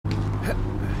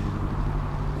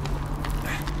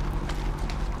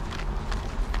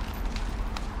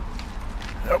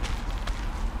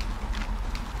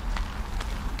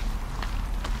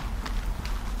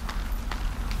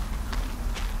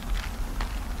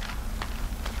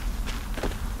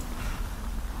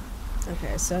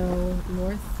Okay, so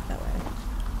north that way.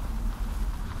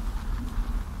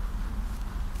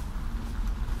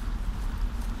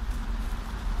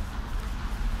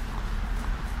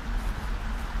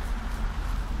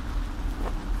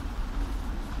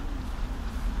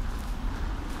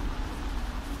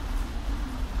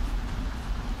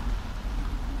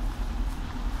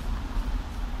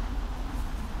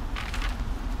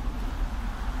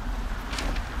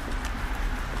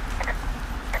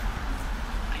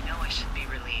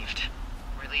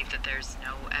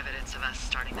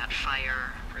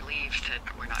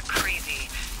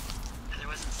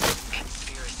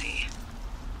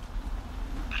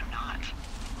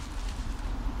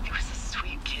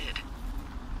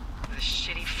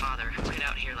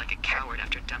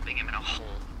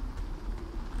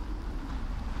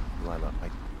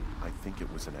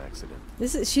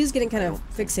 She's getting kind of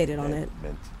fixated on it.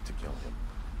 Meant to kill him.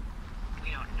 We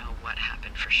don't know what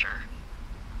happened for sure.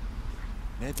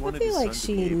 Ned I wanted feel his like son to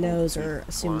she be able knows to or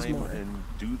assumes climb more. and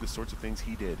do the sorts of things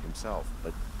he did himself,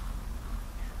 but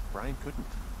Brian couldn't.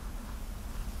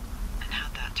 And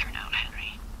how'd that turn out,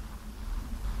 Henry?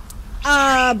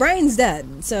 Brian's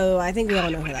dead, so I think we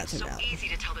all know how that turned out. It's so easy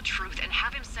to tell the truth and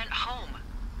have him sent home.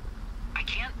 I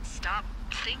can't stop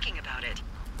thinking about it.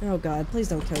 Oh God, please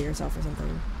don't kill yourself or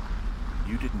something.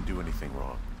 You didn't do anything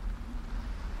wrong.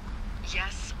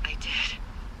 Yes, I did.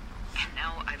 And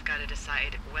now I've got to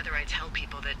decide whether I tell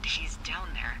people that he's down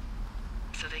there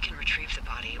so they can retrieve the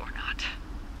body or not.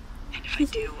 And if I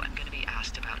do, I'm going to be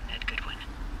asked about Ned Goodwin.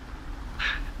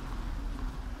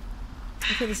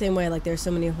 I feel the same way, like there's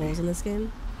so many holes in this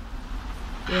game.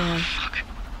 Yeah. Fuck.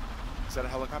 Is that a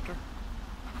helicopter?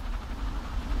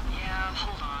 Yeah,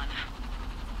 hold on.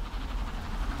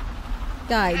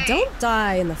 Guy, hey. Don't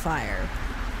die in the fire.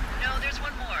 No, there's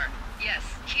one more. Yes,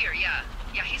 here, yeah.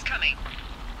 Yeah, he's coming.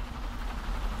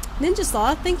 Ninja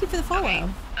Sloth, thank you for the follow. Okay,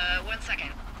 1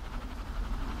 second.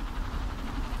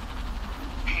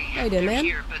 Hey, how you doing, they're man?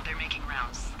 Here, but they're making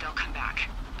rounds. They'll come back.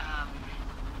 I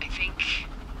think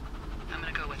I'm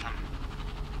gonna go with them.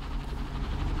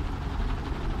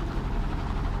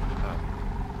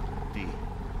 D,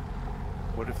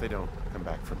 what if they don't come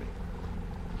back for me?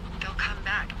 They'll come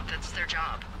back. That's their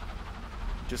job.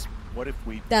 Just what if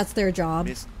we... That's their job.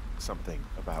 Missed something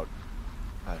about...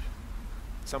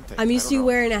 something. I'm used to you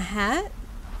wearing a hat?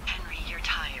 Henry, you're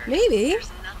tired. Maybe.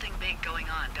 There's nothing big going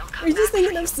on. They'll come Are you just back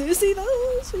thinking of Susie,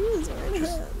 though? She was wearing a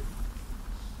hat.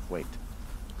 Wait.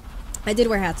 I did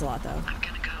wear hats a lot, though. I'm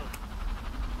gonna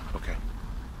go. Okay.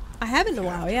 I haven't in a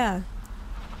while, yeah.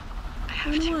 I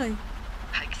have to. Why?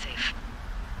 Hike safe.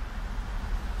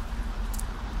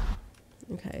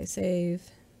 Okay, save.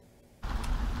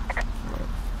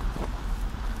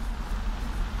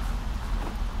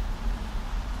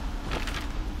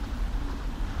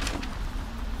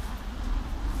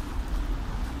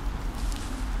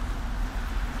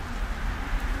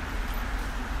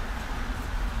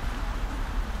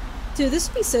 Dude, this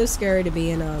would be so scary to be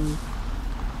in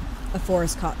a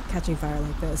forest catching fire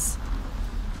like this.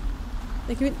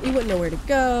 Like you wouldn't know where to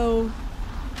go.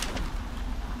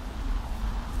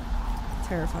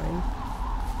 Terrifying.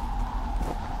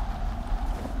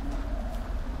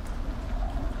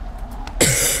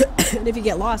 And if you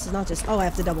get lost, it's not just, oh, I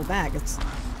have to double back. It's,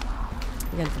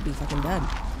 you're gonna be fucking dead.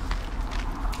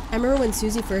 I remember when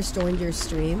Susie first joined your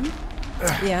stream.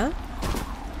 Yeah?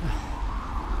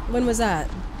 When was that?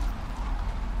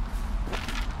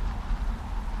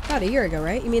 About a year ago,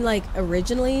 right? You mean like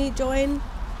originally join?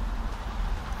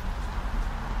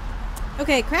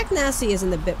 Okay, Crack Nasty is in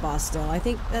the Bitboss still. I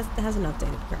think that hasn't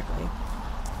updated correctly.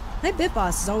 My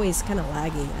Bitboss is always kind of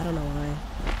laggy. I don't know why.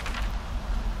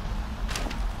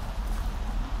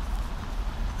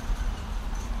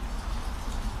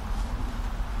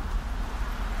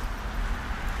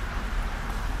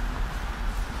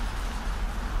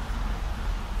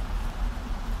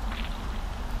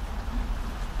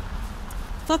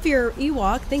 Fluffier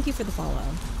Ewok, thank you for the follow.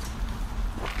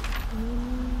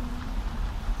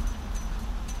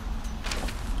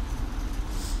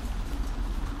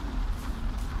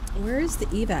 Where is the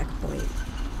evac point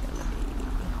gonna be?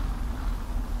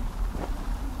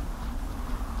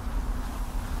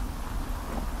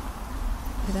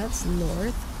 Okay, that's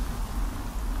north.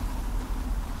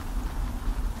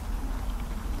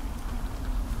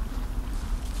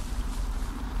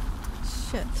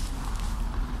 Shit.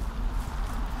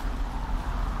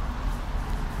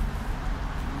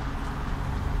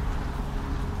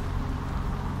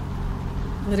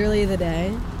 Literally the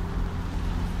day.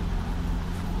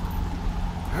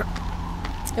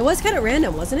 It was kind of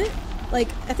random, wasn't it? Like,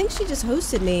 I think she just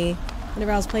hosted me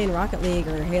whenever I was playing Rocket League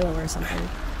or Halo or something.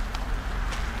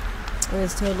 It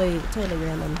was totally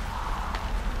random.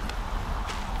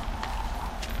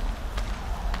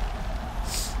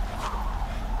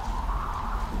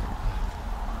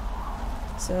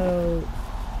 So,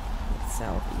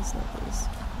 southeast, northeast.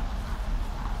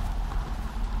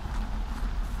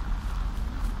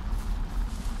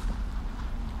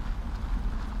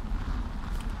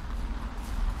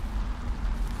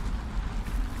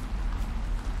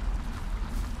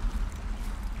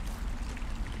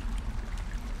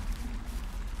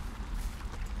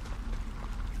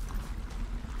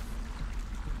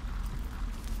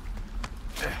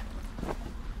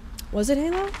 Was it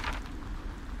Halo?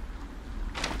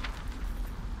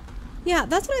 Yeah,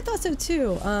 that's what I thought so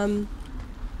too.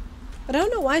 But I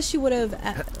don't know why she would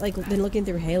have like been looking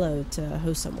through Halo to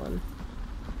host someone.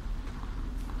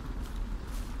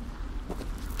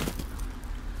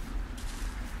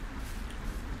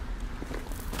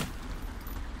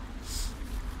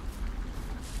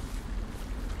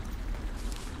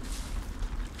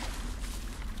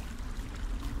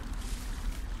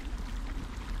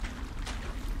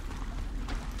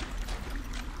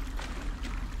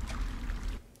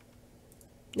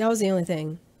 That was the only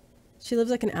thing. She lives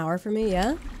like an hour from me,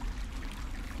 yeah?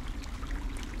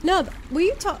 No,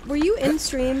 were you in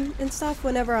stream and stuff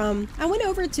whenever I went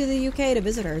over to the UK to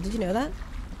visit her. Did you know that?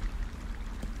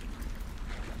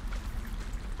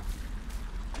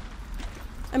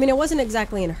 I mean, it wasn't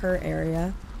exactly in her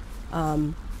area.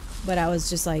 But I was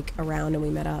just like around and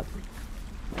we met up.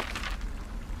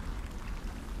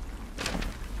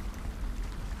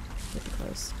 Get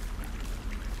close.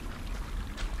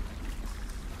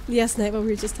 Yes, Nightbot,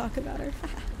 we were just talking about her.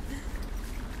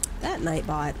 That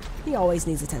Nightbot, he always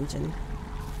needs attention.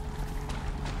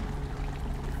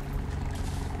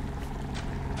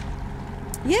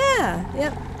 Yeah,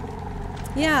 yep.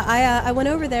 Yeah, I went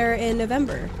over there in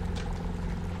November.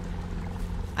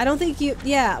 I don't think you,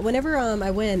 yeah, whenever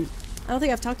I went, I don't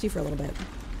think I've talked to you for a little bit.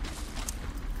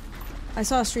 I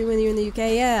saw a stream with you in the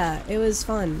UK, yeah, it was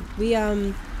fun. We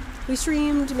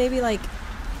streamed maybe like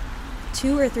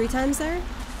 2 or 3 times there.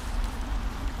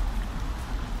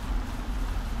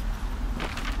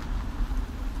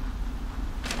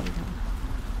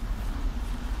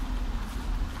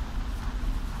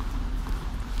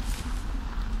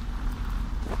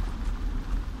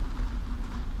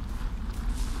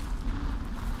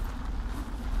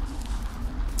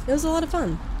 It was a lot of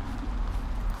fun.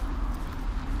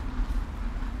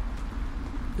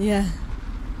 Yeah.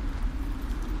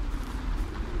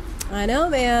 I know,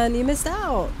 man. You missed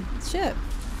out. Shit.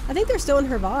 I think they're still in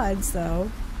her VODs, though.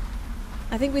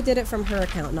 I think we did it from her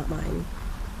account, not mine.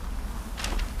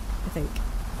 I think.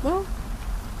 Well,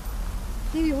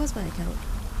 maybe it was my account.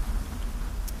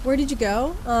 Where did you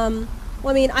go? Well,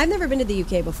 I mean, I've never been to the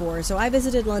UK before, so I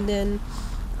visited London,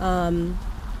 then,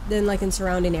 like, in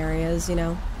surrounding areas, you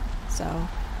know? So,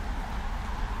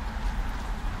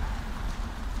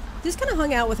 just kind of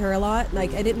hung out with her a lot.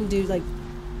 Like, I didn't do, like,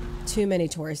 too many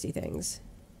touristy things.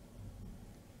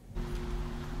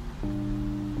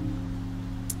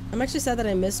 I'm actually sad that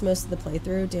I missed most of the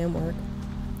playthrough. Damn work.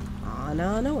 Aw,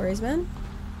 no worries, man.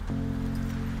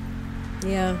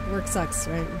 Yeah, work sucks,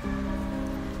 right?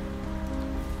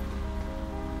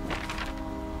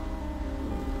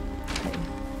 Okay.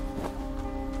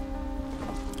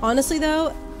 Honestly,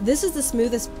 though, this is the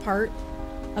smoothest part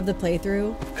of the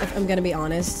playthrough, if I'm gonna be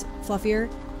honest, Fluffier,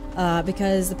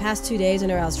 because the past 2 days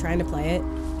whenever I was trying to play it,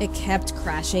 it kept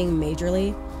crashing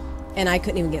majorly, and I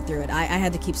couldn't even get through it. I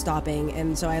had to keep stopping,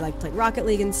 and so I like played Rocket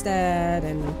League instead,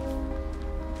 and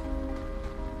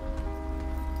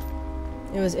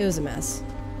it was a mess.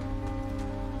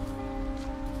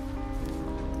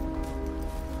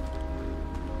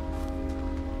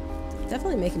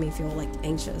 Definitely making me feel like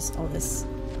anxious, all this.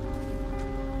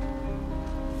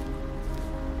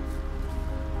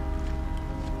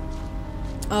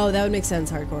 Oh, that would make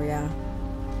sense, hardcore, yeah.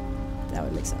 That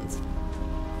would make sense.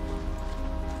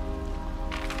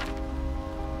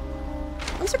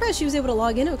 I'm surprised she was able to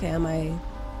log in okay on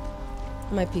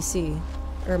my PC,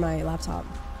 or my laptop.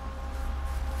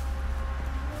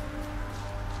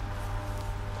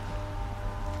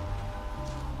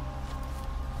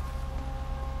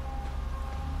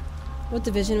 What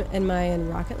division am I in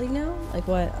Rocket League now? Like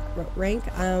what rank?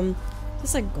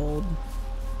 Just like gold.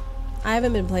 I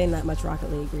haven't been playing that much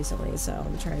Rocket League recently, so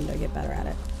I'm trying to get better at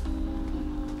it.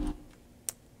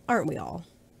 Aren't we all?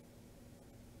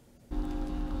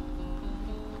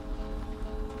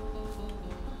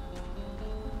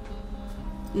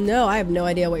 No, I have no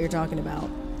idea what you're talking about.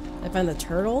 I found the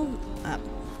turtle?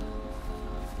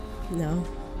 No.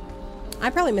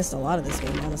 I probably missed a lot of this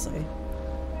game, honestly.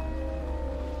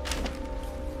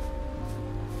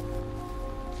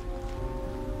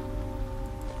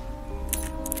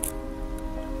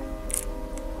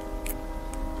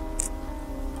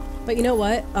 But you know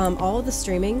what? All of the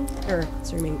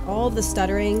all of the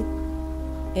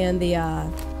stuttering and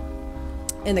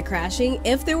the crashing,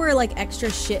 if there were like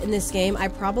extra shit in this game, I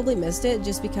probably missed it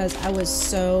just because I was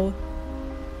so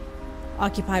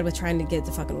occupied with trying to get it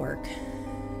to fucking work.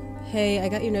 Hey, I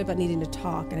got your note about needing to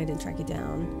talk and I didn't track you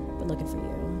down, but looking for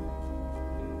you.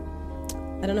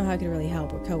 I don't know how I could really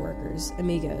help. We're coworkers,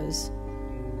 amigos.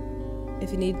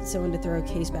 If you need someone to throw a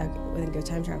case back with and go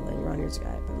time traveling, Ron, your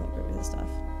guy, but I'm not great with this stuff.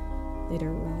 Later,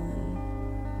 Ron.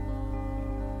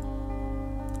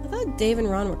 I thought Dave and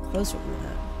Ron were closer than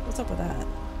that. What's up with that?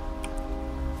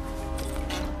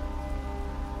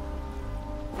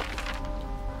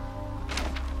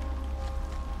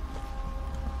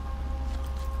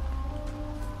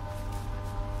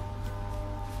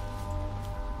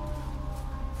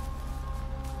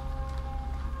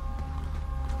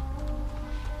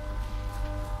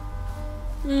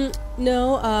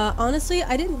 No, honestly,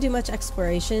 I didn't do much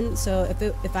exploration, so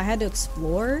if I had to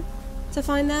explore to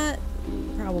find that,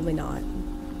 probably not.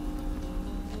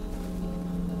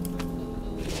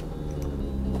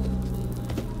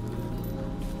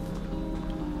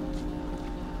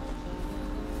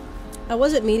 I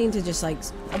wasn't meaning to just like,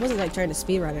 I wasn't like trying to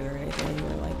speedrun it or anything,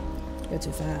 or like go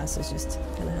too fast. It's just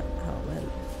kind of how it went.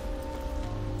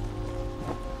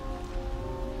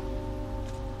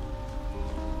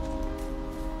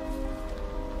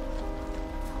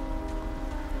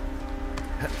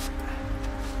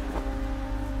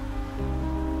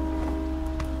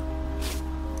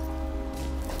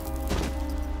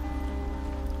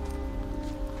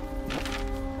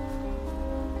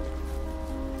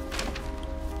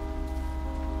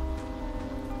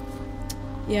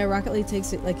 Yeah, Rocket League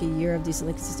takes like a year of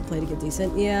decently consistent play to get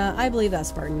decent. Yeah, I believe that,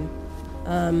 Spartan.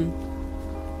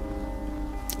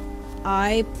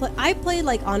 I played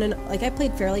like on and like I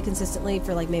played fairly consistently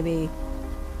for like maybe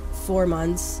 4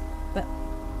 months, but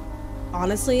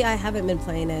honestly, I haven't been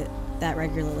playing it that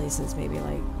regularly since maybe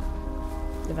like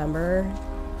November.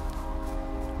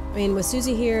 I mean, with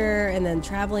Susie here and then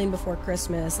traveling before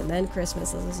Christmas and then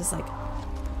Christmas, it was just like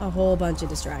a whole bunch of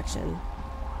distraction.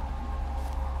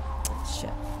 Shit.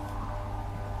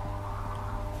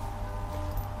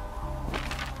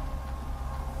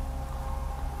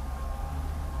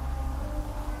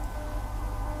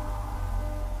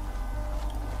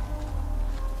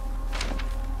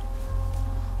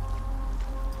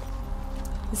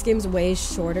 This game's way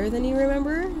shorter than you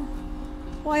remember?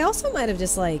 Well, I also might have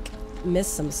just, like,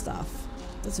 missed some stuff.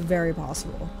 That's very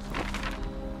possible.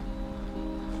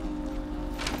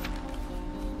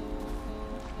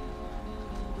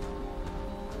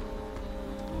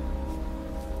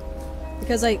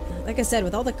 Because, like I said,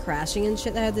 with all the crashing and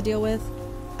shit that I had to deal with,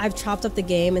 I've chopped up the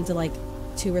game into, like,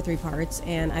 2 or 3 parts,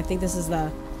 and I think this is the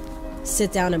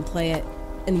sit down and play it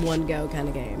in one go kind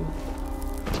of game.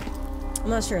 I'm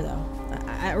not sure, though.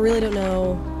 I really don't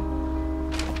know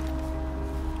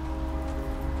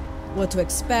what to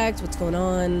expect, what's going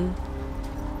on.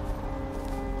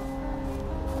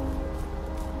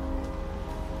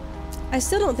 I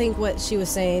still don't think what she was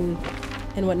saying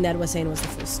and what Ned was saying was the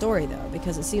full story, though,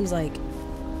 because it seems like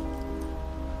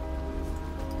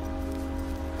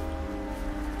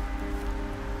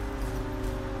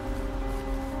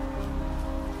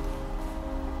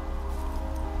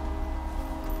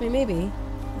I mean, maybe.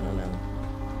 I don't know.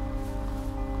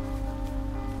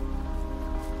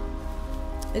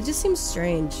 It just seems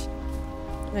strange.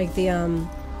 Like the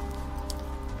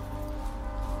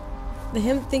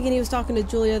him thinking he was talking to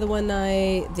Julia the one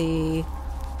night, the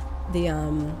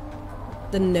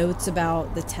notes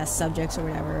about the test subjects or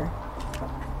whatever.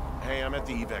 Hey, I'm at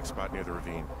the evac spot near the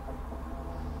ravine.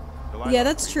 Yeah,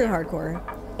 that's true hardcore.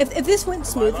 If this went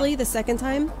smoothly the second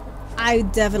time, I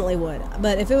definitely would.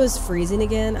 But if it was freezing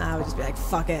again, I would just be like,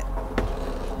 fuck it.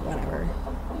 Whatever.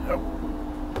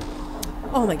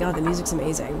 Oh my god, the music's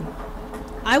amazing.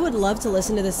 I would love to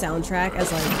listen to the soundtrack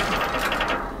as like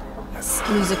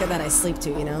music that I sleep to,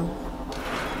 you know?